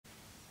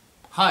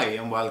Hi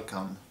and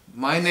welcome.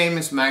 My name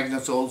is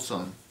Magnus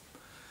Olsson.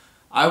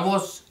 I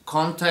was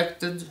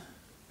contacted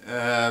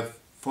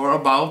for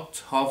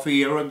about half a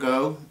year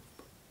ago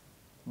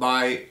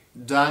by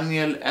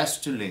Daniel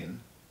Estulin.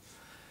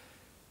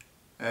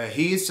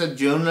 He is a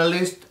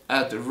journalist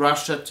at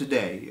Russia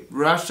Today.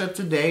 Russia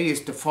Today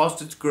is the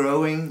fastest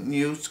growing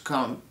news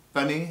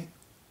company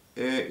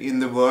in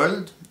the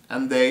world,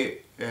 and they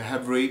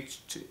have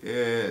reached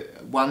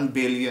 1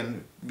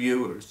 billion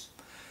viewers.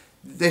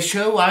 The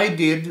show I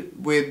did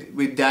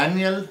with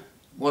Daniel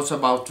was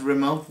about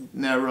remote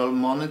neural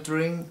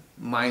monitoring,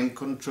 mind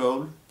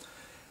control,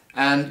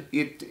 and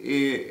it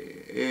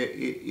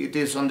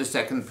is on the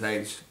second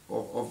place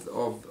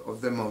of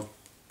the most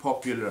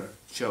popular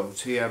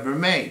shows he ever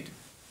made.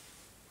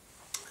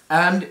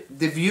 And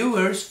the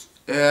viewers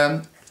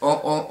on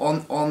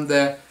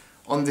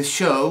the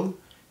show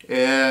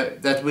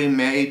that we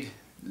made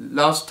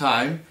last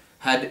time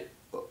had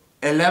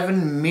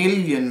 11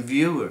 million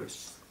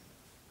viewers.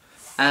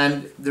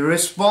 And the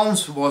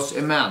response was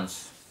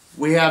immense.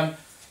 RT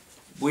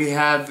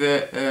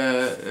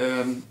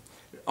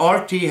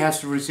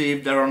has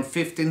received around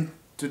 15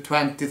 to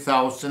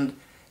 20,000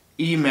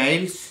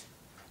 emails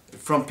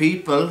from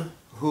people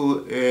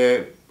who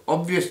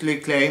obviously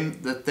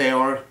claim that they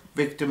are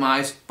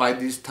victimized by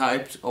these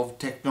types of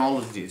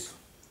technologies.